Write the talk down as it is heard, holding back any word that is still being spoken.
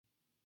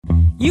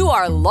You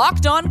are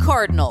Locked On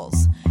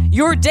Cardinals,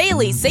 your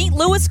daily St.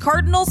 Louis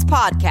Cardinals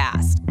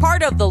podcast,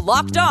 part of the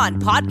Locked On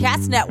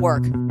Podcast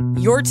Network,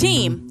 your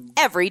team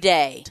every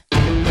day.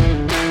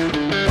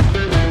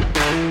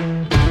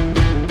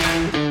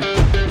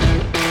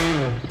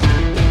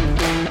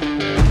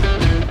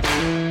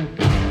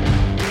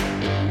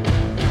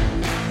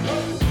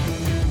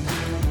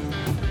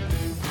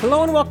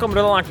 Hello and welcome to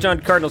the Locked On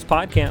Cardinals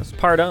podcast,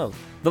 part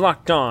of the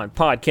Locked On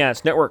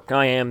Podcast Network.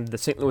 I am the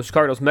St. Louis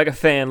Cardinals mega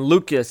fan,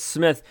 Lucas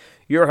Smith,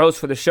 your host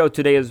for the show.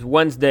 Today is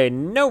Wednesday,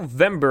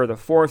 November the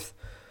 4th.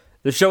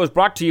 The show is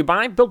brought to you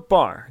by Built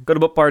Bar. Go to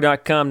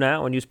BuiltBar.com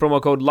now and use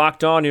promo code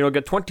Locked On. You'll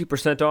get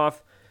 20%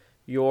 off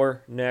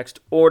your next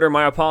order.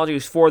 My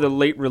apologies for the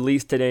late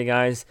release today,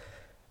 guys.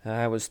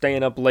 I was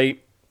staying up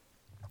late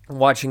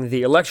watching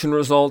the election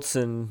results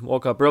and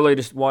woke up early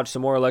to watch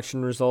some more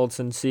election results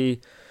and see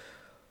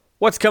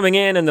what's coming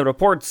in and the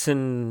reports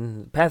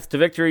and path to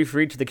victory for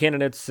each of the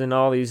candidates and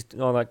all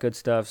that good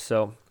stuff.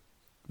 So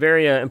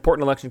very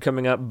important election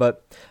coming up,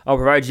 but I'll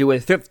provide you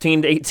with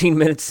 15 to 18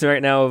 minutes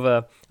right now of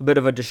a bit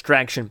of a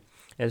distraction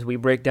as we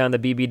break down the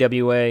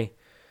BBWA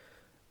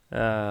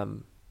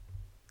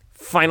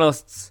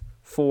finalists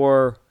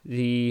for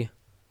the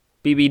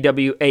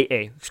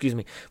BBWAA,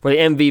 for the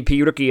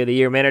MVP, Rookie of the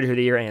Year, Manager of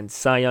the Year, and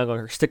Cy Young.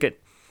 I'll stick it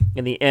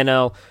in the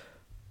NL.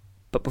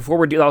 But before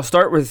we do, I'll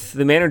start with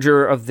the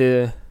Manager of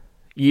the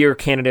Year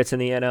candidates in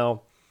the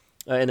NL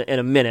in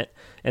a minute,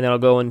 and then I'll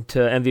go into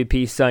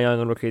MVP, Cy Young,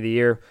 and Rookie of the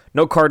Year.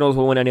 No Cardinals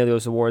will win any of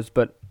those awards,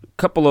 but a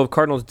couple of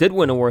Cardinals did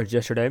win awards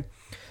yesterday.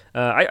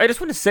 I just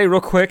want to say real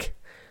quick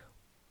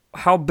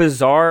how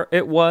bizarre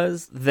it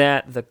was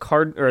that that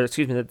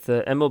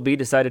the MLB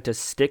decided to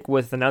stick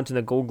with announcing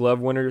the Gold Glove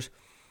winners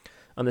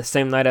on the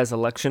same night as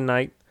election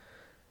night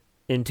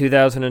in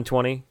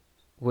 2020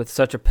 with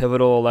such a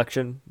pivotal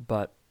election.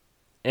 But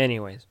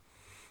anyways,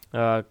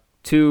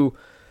 two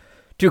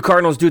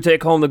Cardinals do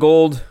take home the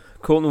gold.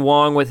 Kolten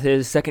Wong with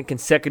his second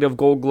consecutive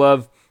Gold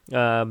Glove. He's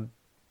going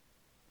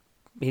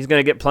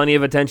to get plenty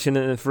of attention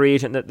in the free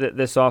agent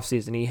this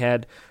offseason. He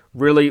had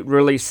really,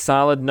 really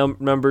solid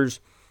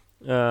numbers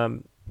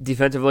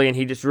defensively, and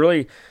he just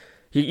really,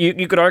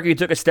 you could argue he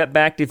took a step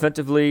back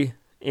defensively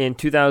in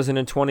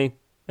 2020,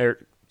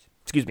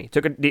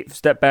 took a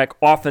step back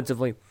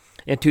offensively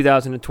in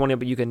 2020,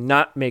 but you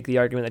cannot make the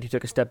argument that he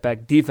took a step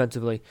back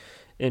defensively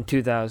in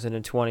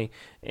 2020,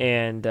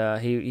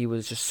 and he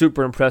was just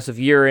super impressive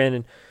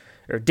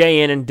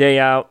day in and day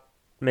out,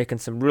 making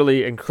some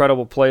really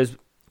incredible plays.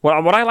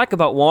 What I like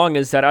about Wong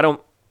is that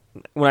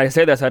when I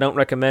say this, I don't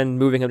recommend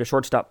moving him to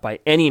shortstop by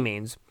any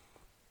means,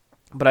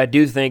 but I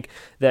do think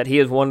that he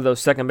is one of those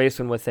second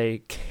basemen with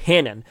a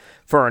cannon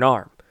for an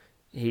arm.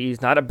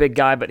 He's not a big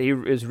guy, but he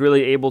is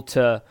really able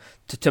to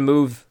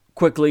move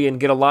quickly and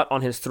get a lot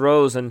on his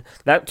throws, and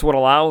that's what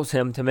allows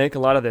him to make a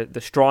lot of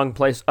the strong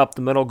plays up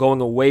the middle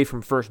going away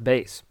from first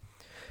base,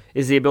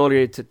 is the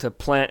ability to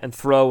plant and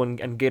throw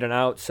and get an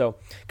out. So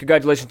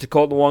congratulations to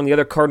Kolten Wong. The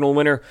other Cardinal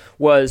winner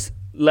was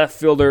left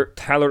fielder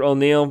Tyler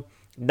O'Neill.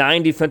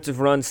 9 defensive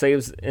run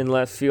saves in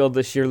left field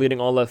this year, leading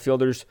all left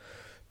fielders.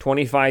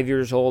 25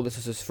 years old. This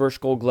is his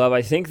first Gold Glove.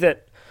 I think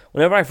that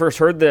whenever I first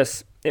heard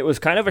this, it was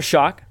kind of a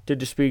shock, to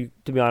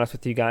be honest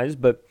with you guys,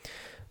 but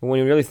when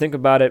you really think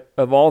about it,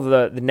 of all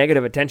the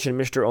negative attention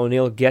Mr.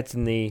 O'Neill gets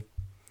on the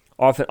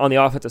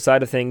offensive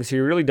side of things, he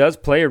really does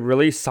play a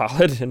really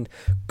solid and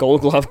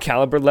Gold Glove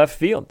caliber left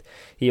field.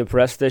 He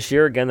impressed this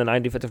year. Again, the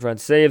 9 defensive run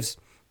saves.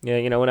 Yeah,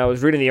 when I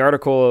was reading the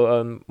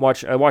article,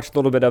 I watched a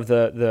little bit of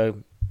the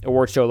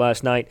award show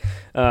last night.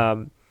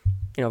 Of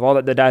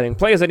all the diving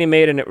plays that he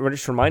made, and it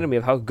just reminded me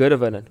of how good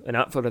of an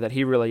outfielder that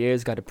he really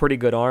is. Got a pretty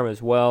good arm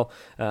as well.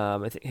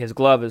 I think his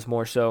glove is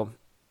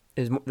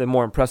the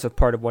more impressive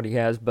part of what he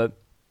has, but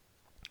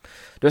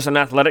just an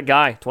athletic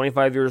guy,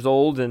 25 years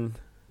old, and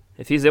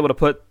if he's able to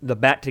put the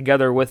bat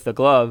together with the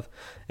glove,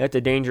 that's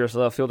a dangerous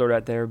left fielder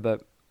right there.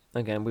 But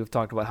again, we've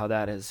talked about how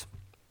that is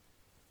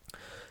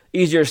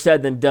easier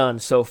said than done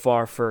so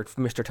far for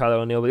Mr. Tyler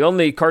O'Neill. The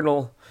only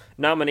Cardinal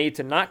nominee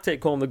to not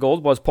take home the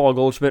gold was Paul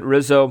Goldschmidt.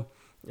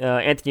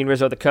 Anthony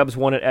Rizzo, the Cubs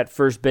won it at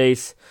first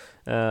base.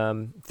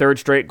 3rd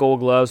straight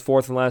Gold Gloves,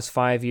 4th in the last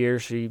 5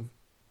 years.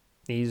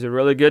 He's a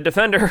really good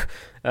defender.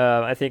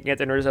 I think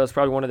Anthony Rizzo is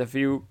probably one of the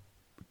few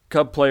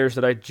Cub players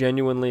that I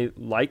genuinely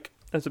like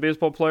as a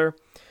baseball player.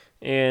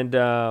 And,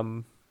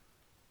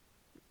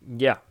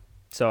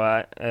 so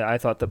I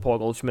thought that Paul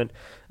Goldschmidt,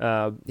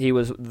 he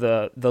was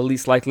the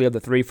least likely of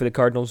the 3 for the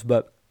Cardinals,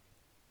 but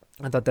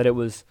I thought that it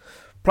was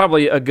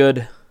probably a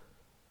good,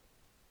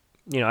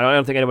 I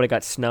don't think anybody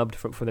got snubbed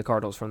for the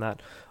Cardinals from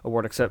that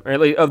award, except, or at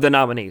least of the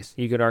nominees.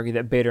 You could argue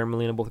that Bader and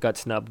Molina both got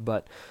snubbed,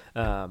 but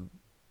the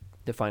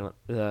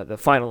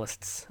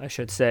finalists, I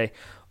should say,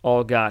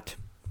 all got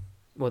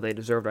what they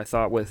deserved, I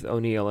thought, with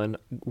O'Neill and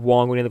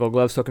Wong winning the Gold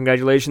Glove. So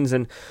congratulations.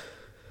 And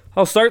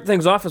I'll start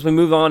things off as we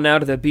move on now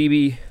to the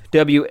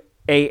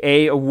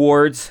BBWAA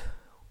awards.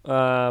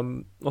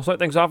 I'll start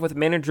things off with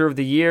Manager of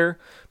the Year,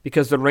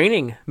 because the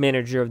reigning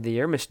Manager of the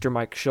Year, Mr.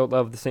 Mike Shildt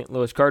of the St.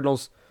 Louis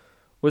Cardinals,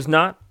 was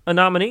not a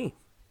nominee.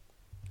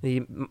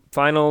 The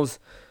finalists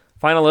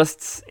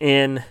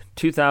in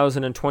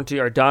 2020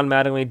 are Don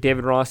Mattingly,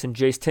 David Ross, and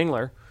Jace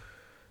Tingler.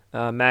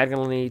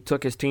 Mattingly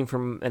took his team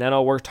from an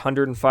NL worst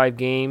 105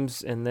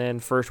 games and then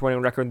first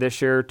winning record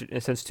this year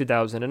since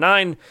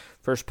 2009,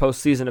 first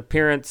postseason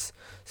appearance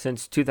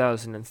since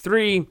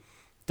 2003,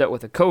 dealt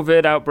with a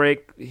COVID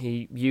outbreak.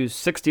 He used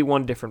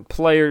 61 different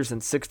players in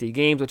 60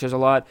 games, which is a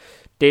lot.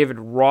 David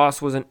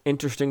Ross was an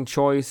interesting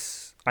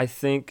choice. I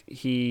think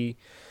he,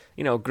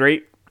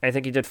 great. I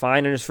think he did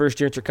fine in his first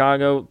year in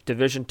Chicago.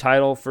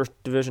 First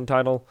division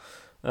title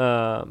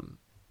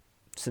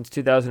since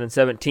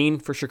 2017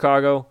 for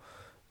Chicago.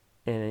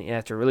 And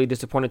after really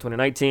disappointing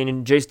 2019.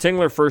 And Jace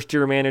Tingler,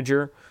 first-year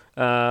manager,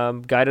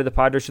 guided the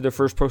Padres to their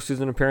first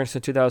postseason appearance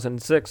in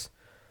 2006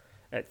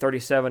 at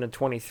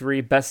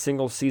 37-23, best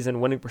single-season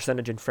winning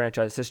percentage in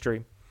franchise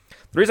history.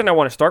 The reason I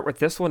want to start with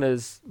this one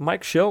is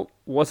Mike Shildt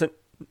wasn't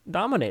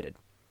nominated.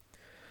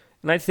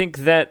 And I think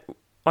that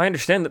I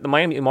understand that the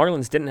Miami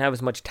Marlins didn't have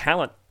as much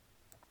talent,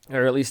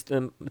 or at least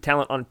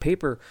talent on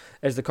paper,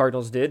 as the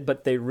Cardinals did,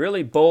 but they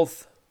really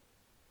both...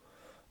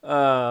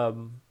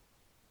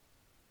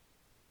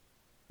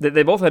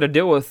 They both had to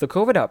deal with the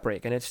COVID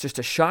outbreak, and it's just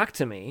a shock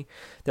to me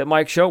that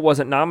Mike Shildt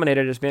wasn't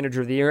nominated as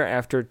Manager of the Year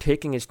after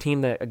taking his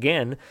team that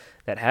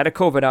had a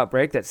COVID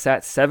outbreak, that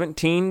sat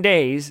 17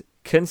 days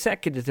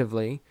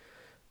consecutively,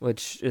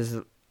 which is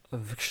an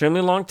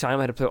extremely long time.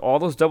 I had to play all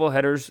those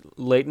doubleheaders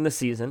late in the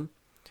season,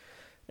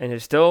 and to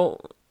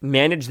still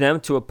manage them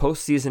to a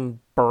postseason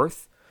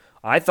berth.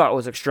 I thought it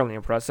was extremely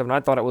impressive, and I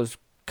thought it was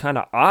kind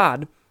of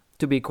odd,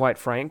 to be quite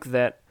frank,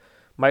 that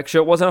Mike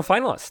Shildt wasn't a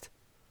finalist.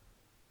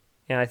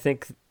 And I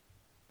think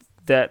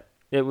that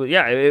it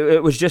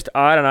was just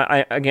odd. And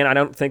I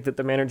don't think that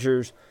the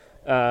managers,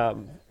 I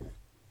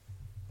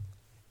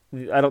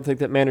don't think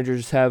that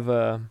managers have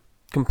a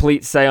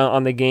complete say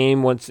on the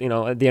game. Once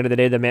at the end of the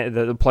day,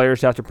 the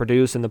players have to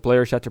produce and the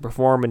players have to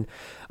perform. And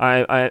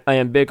I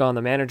am big on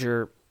the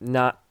manager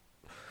not.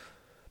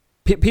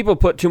 People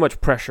put too much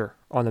pressure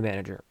on the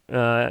manager.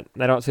 I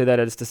don't say that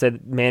as to say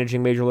that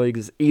managing Major League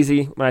is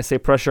easy. When I say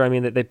pressure, I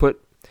mean that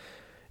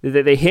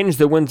they hinge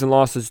the wins and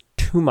losses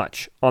too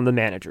much on the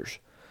managers.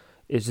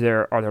 Are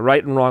there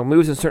right and wrong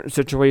moves in certain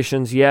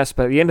situations? Yes,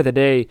 but at the end of the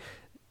day,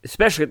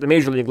 especially at the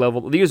Major League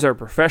level, these are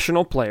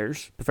professional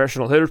players,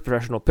 professional hitters,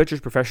 professional pitchers,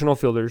 professional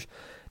fielders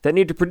that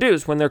need to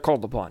produce when they're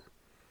called upon.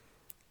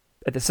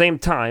 At the same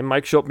time,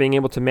 Mike Shildt being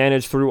able to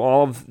manage through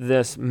all of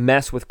this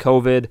mess with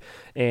COVID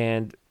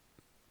and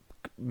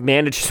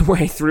manage his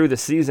way through the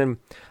season,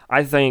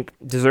 I think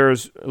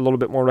deserves a little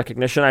bit more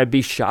recognition. I'd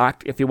be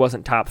shocked if he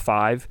wasn't top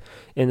 5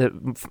 in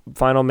the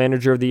final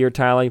Manager of the Year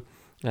tally,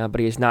 but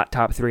he is not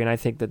top 3, and I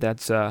think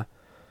that's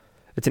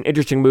it's an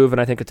interesting move, and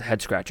I think it's a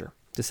head-scratcher,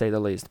 to say the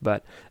least.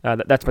 But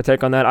that's my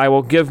take on that. I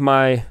will give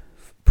my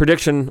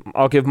prediction.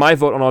 I'll give my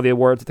vote on all the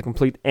awards at the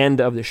complete end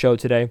of the show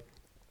today,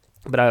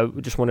 but I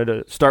just wanted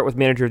to start with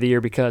Manager of the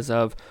Year because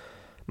of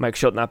Mike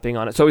Shildt not being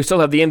on it. So we still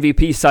have the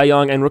MVP, Cy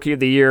Young, and Rookie of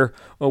the Year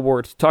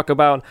awards to talk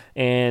about,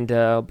 and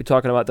I'll be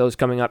talking about those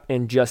coming up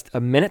in just a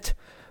minute.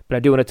 But I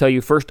do want to tell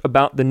you first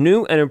about the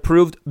new and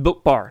improved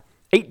Built Bar.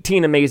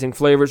 18 amazing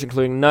flavors,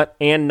 including nut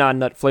and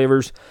non-nut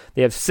flavors.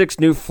 They have 6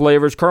 new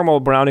flavors: caramel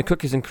brownie,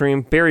 cookies and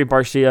cream, berry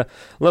barcia,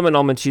 lemon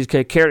almond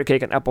cheesecake, carrot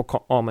cake, and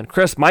apple almond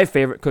crisp. My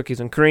favorite, cookies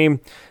and cream.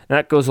 And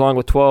that goes along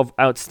with 12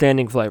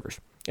 outstanding flavors.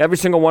 Every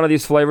single one of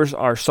these flavors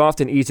are soft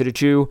and easy to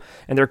chew,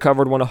 and they're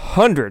covered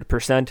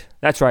 100%,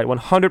 that's right,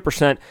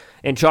 100%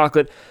 in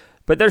chocolate,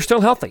 but they're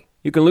still healthy.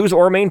 You can lose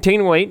or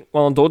maintain weight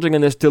while indulging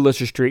in this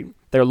delicious treat.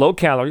 They're low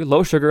calorie,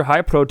 low sugar,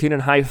 high protein,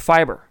 and high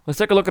fiber. Let's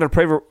take a look at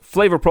a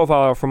flavor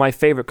profile for my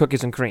favorite,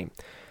 cookies and cream.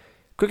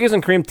 Cookies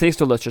and cream taste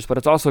delicious, but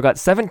it's also got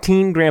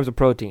 17 grams of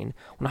protein,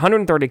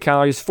 130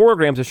 calories, 4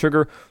 grams of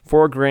sugar,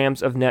 4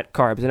 grams of net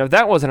carbs. And if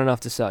that wasn't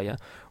enough to sell you,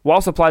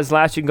 while supplies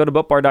last, you can go to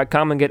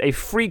BuiltBar.com and get a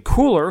free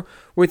cooler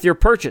with your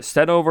purchase.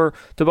 Head over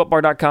to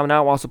BuiltBar.com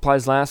now while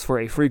supplies last for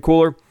a free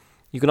cooler.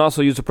 You can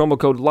also use the promo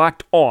code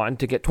LOCKEDON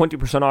to get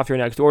 20% off your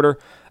next order.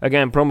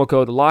 Again, promo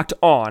code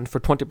LOCKEDON for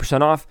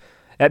 20% off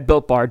at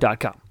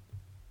BuiltBar.com.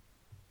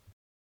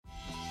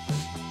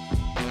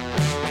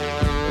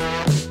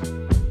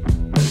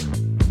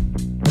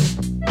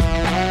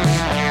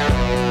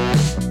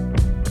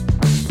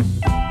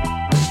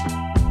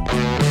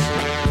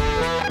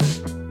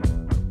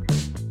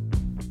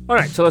 All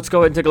right, so let's go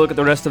ahead and take a look at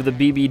the rest of the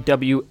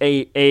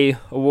BBWAA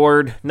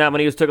award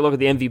nominees. Let's take a look at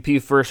the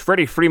MVP first.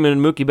 Freddie Freeman,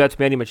 Mookie Betts,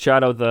 Manny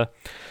Machado, the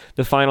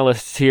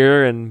finalists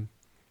here. And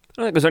I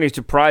don't think there's any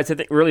surprise. I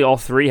think really all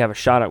three have a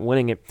shot at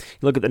winning it.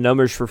 You look at the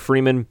numbers for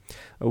Freeman,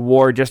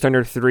 WAR just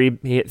under 3.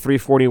 He hit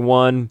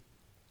 341,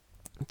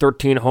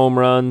 13 home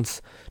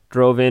runs,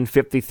 drove in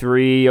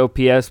 53,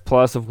 OPS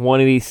plus of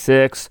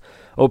 186,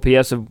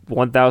 OPS of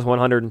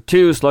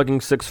 1,102, slugging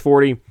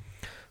 640.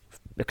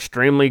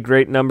 Extremely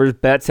great numbers.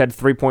 Betts had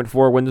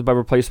 3.4 wins by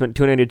replacement,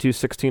 292,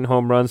 16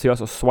 home runs. He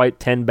also swiped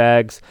 10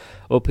 bags,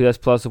 OPS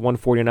plus of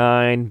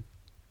 149.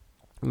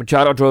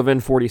 Machado drove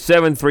in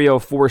 47,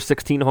 304,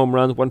 16 home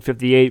runs,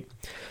 158.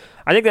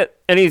 I think that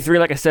any three,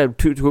 like I said,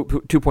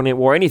 2.8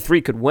 WAR, any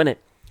three could win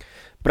it.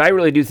 But I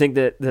really do think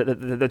that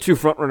the two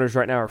front runners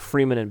right now are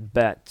Freeman and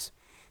Betts.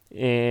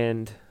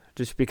 And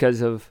just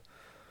because of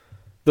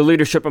the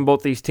leadership on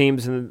both these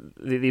teams and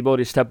the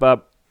ability to step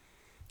up.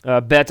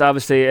 Betts,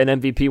 obviously an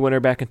MVP winner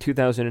back in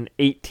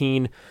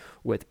 2018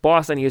 with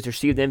Boston. He has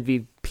received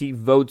MVP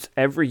votes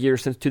every year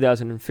since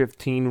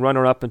 2015.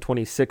 Runner-up in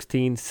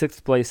 2016,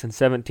 6th place in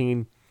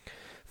 17,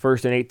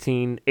 first in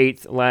 18,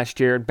 8th last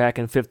year. Back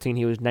in 15,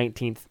 he was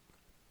 19th.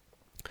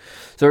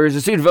 So he's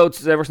received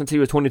votes ever since he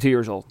was 22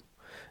 years old.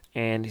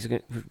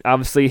 And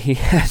obviously he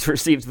has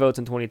received votes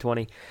in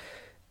 2020.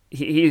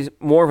 He's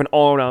more of an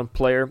all-around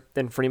player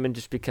than Freeman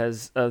just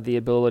because of the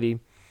ability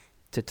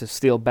to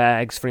steal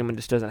bags. Freeman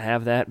just doesn't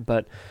have that.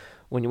 But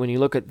when you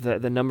look at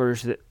the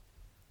numbers, that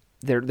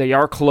they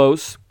are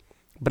close.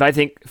 But I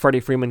think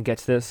Freddie Freeman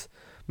gets this.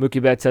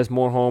 Mookie Betts has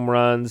more home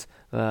runs.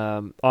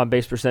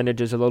 On-base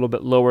percentage is a little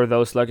bit lower,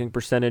 though. Slugging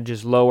percentage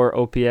is lower.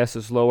 OPS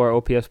is lower.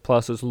 OPS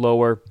plus is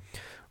lower.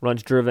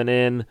 Runs driven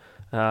in.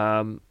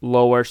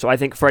 Lower. So I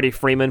think Freddie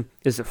Freeman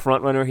is the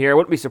front runner here. I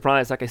wouldn't be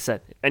surprised, like I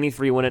said, if any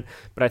three win it,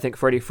 but I think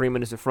Freddie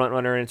Freeman is the front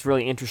runner, and it's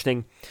really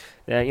interesting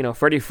that,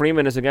 Freddie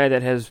Freeman is a guy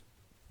that has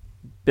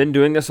been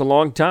doing this a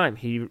long time.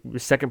 He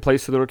was second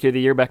place for the Rookie of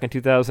the Year back in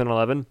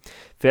 2011,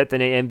 fifth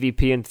in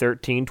MVP in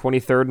 13,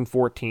 23rd in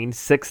 14,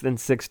 6th in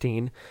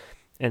 16,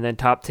 and then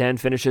top 10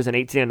 finishes in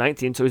 18 and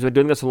 19. So he's been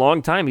doing this a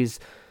long time. He's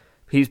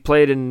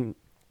played in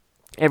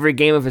every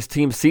game of his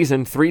team's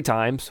season 3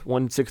 times,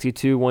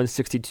 162,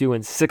 162,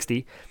 and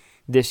 60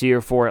 this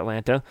year for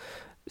Atlanta.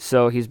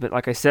 So he's been,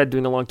 like I said,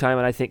 doing a long time,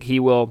 and I think he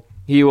will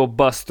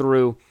bust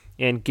through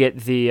and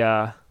get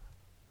the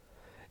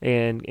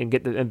and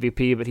get the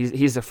MVP. But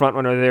he's the front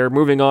runner there.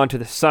 Moving on to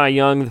the Cy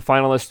Young, the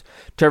finalists: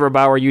 Trevor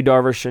Bauer, Yu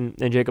Darvish, and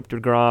Jacob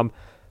deGrom.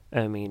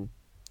 I mean,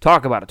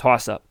 talk about a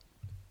toss-up.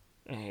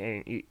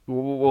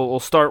 We'll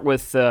start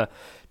with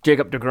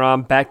Jacob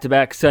deGrom,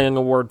 back-to-back Cy Young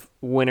Award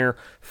winner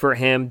for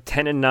him,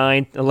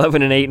 10-9,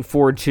 11-8, and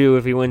 4-2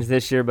 if he wins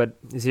this year. But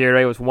his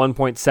ERA was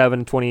 1.7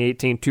 in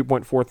 2018,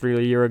 2.43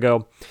 a year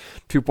ago,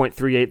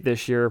 2.38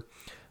 this year.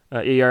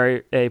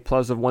 ERA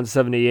plus of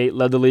 178,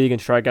 led the league in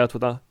strikeouts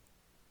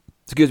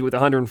with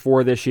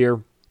 104 this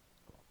year.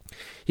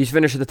 He's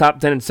finished at the top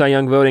 10 in Cy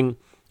Young voting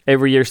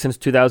every year since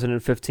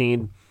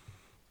 2015.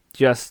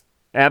 Just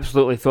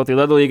absolutely filthy.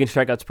 Led the league in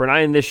strikeouts per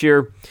 9 this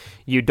year.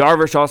 Yu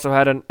Darvish also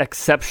had an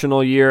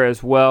exceptional year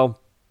as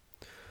well.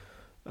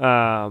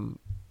 Going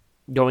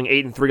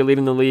 8-3,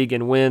 leading the league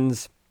in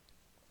wins.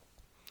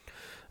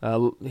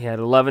 He had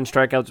 11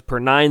 strikeouts per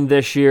 9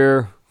 this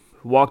year.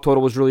 Walk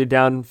total was really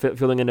down.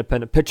 Fielding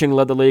independent pitching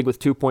led the league with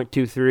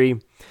 2.23.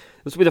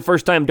 This will be the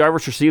first time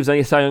Darvish receives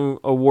any Cy Young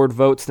Award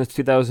votes since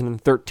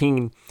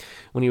 2013,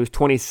 when he was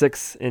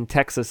 26 in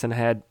Texas and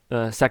had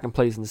second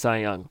place in Cy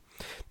Young.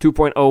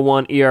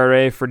 2.01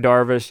 ERA for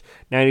Darvish,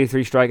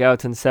 93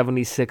 strikeouts in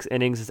 76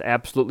 innings is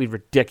absolutely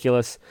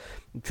ridiculous.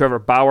 Trevor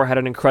Bauer had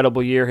an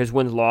incredible year. His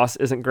win-loss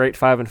isn't great,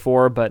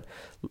 5-4, but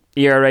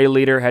ERA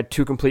leader, had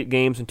 2 complete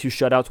games and 2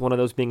 shutouts, one of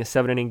those being a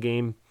 7-inning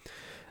game.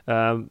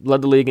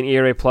 Led the league in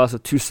ERA plus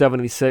of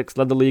 276,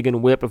 led the league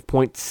in WHIP of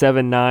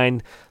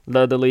 .79,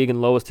 led the league in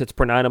lowest hits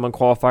per 9 among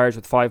qualifiers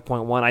with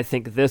 5.1. I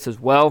think this as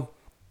well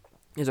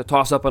is a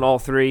toss-up on all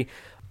 3.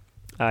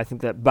 I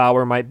think that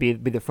Bauer might be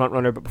the front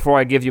runner. But before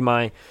I give you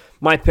my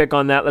pick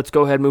on that, let's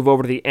go ahead and move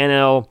over to the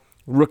NL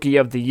Rookie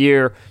of the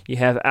Year. You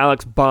have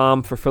Alex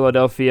Baum for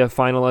Philadelphia,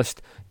 finalist.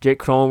 Jake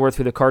Cronenworth,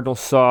 who the Cardinals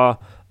saw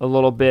a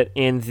little bit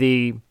in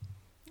the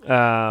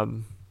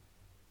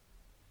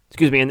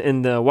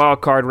in the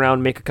wild card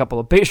round, make a couple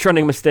of base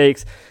running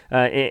mistakes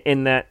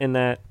in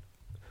that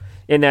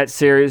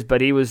series,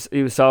 but he was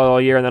solid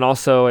all year. And then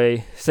also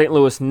a St.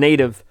 Louis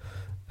native,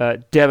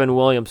 Devin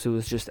Williams, who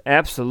was just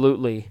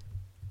absolutely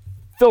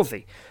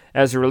filthy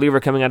as a reliever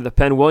coming out of the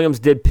pen. Williams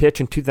did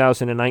pitch in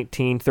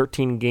 2019,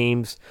 13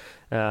 games.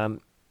 He had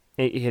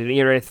an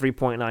ERA of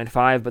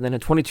 3.95, but then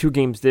in 22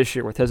 games this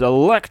year with his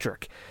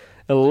electric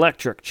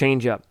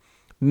changeup,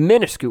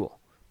 minuscule,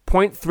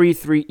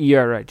 .33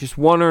 ERA, just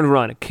 1 earned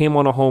run. It came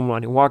on a home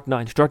run. He walked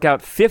 9, struck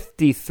out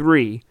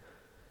 53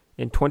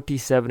 in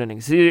 27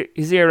 innings.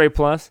 His ERA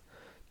plus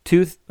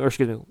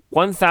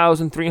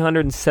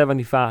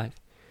 1,375.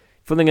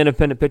 Fielding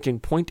independent pitching,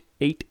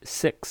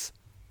 .86.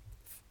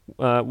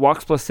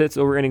 Walks plus hits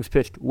over innings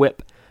pitched,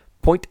 WHIP,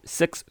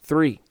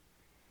 .63.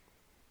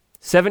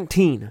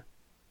 17.7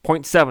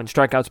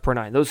 strikeouts per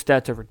 9. Those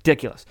stats are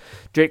ridiculous.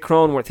 Jake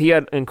Cronenworth, he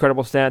had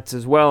incredible stats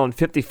as well. In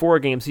 54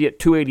 games, he hit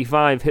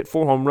 .285, hit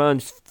 4 home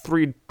runs,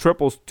 3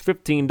 triples,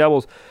 15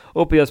 doubles,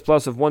 OPS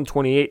plus of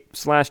 128,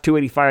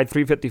 /285,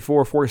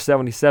 354,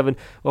 477,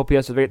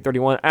 OPS of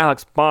 831.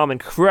 Alex Baum,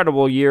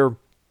 incredible year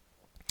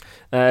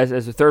as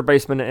a third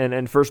baseman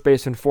and first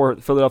baseman for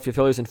Philadelphia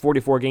Phillies in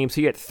 44 games.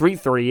 He hit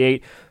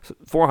 .338,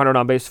 400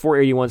 on base,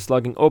 481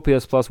 slugging,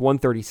 OPS plus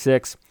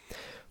 136,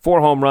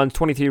 4 home runs,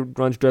 23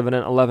 runs driven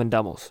in, 11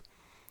 doubles.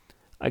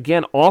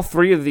 Again, all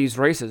 4 of these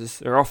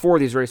races, are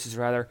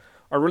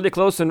really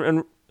close,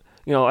 and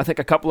I think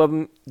a couple of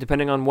them,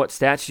 depending on what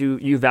stats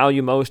you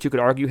value most, you could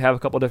argue have a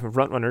couple different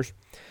front runners,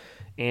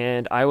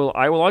 and I will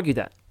argue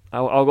that.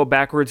 I'll go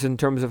backwards in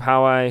terms of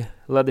how I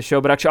led the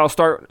show, but actually I'll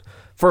start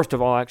first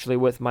of all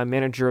with my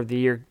Manager of the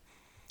Year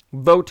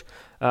vote.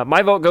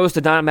 My vote goes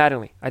to Don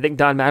Mattingly. I think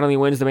Don Mattingly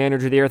wins the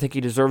Manager of the Year. I think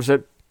he deserves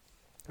it.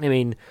 I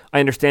mean, I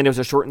understand it was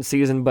a shortened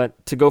season,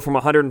 but to go from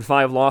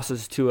 105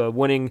 losses to a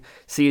winning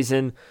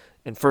season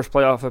and first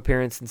playoff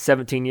appearance in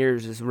 17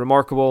 years is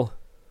remarkable.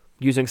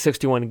 Using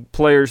 61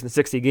 players in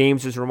 60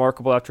 games is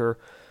remarkable after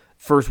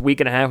first week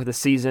and a half of the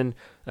season.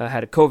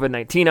 Had a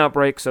COVID-19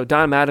 outbreak, so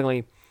Don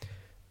Mattingly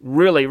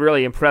really,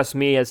 really impressed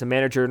me as a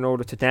manager in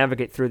order to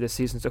navigate through this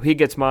season. So he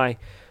gets my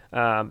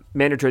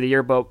Manager of the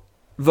Year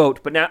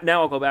vote. But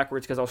now I'll go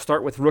backwards because I'll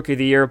start with Rookie of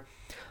the Year.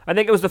 I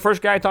think it was the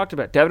first guy I talked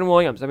about, Devin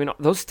Williams. I mean,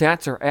 those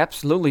stats are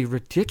absolutely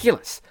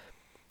ridiculous.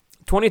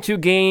 22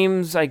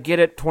 games, I get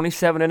it.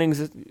 27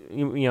 innings.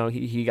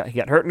 He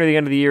got hurt near the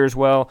end of the year as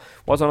well.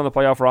 Wasn't on the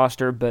playoff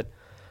roster, but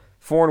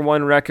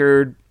 4-1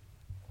 record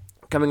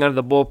coming out of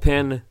the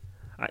bullpen.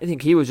 I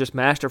think he was just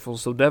masterful.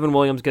 So Devin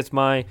Williams gets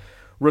my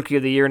Rookie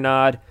of the Year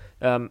nod.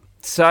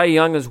 Cy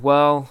Young as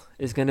well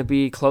is going to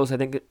be close. I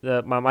think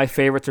my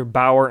favorites are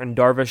Bauer and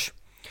Darvish.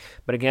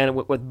 But again,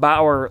 with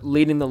Bauer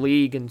leading the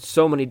league in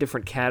so many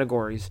different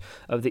categories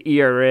of the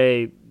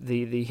ERA,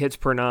 the hits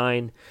per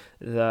nine,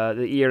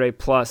 the ERA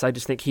plus, I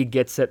just think he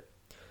gets it.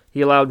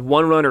 He allowed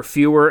 1 run or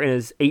fewer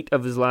in 8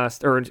 of his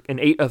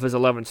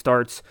 11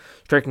 starts,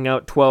 striking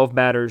out 12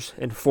 batters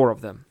in 4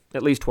 of them,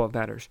 at least 12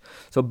 batters.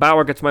 So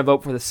Bauer gets my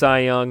vote for the Cy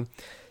Young.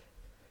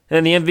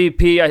 And the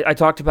MVP, I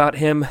talked about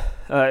him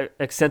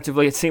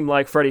extensively. It seemed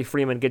like Freddie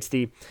Freeman gets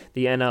the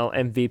NL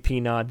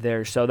MVP nod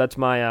there. So that's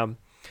my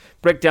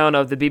breakdown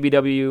of the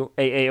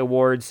BBWAA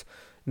awards.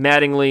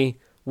 Mattingly,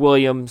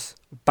 Williams,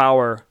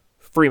 Bauer,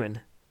 Freeman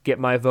get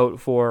my vote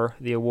for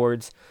the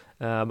awards.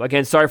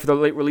 Again, sorry for the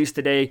late release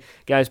today,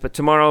 guys, but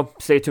tomorrow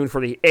stay tuned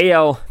for the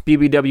AL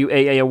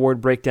BBWAA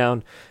award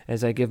breakdown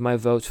as I give my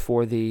votes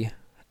for the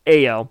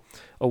AL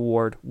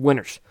award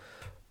winners.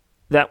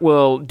 That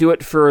will do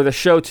it for the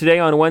show today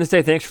on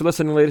Wednesday. Thanks for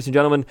listening, ladies and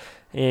gentlemen,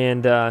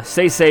 and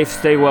stay safe,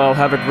 stay well,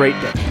 have a great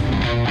day.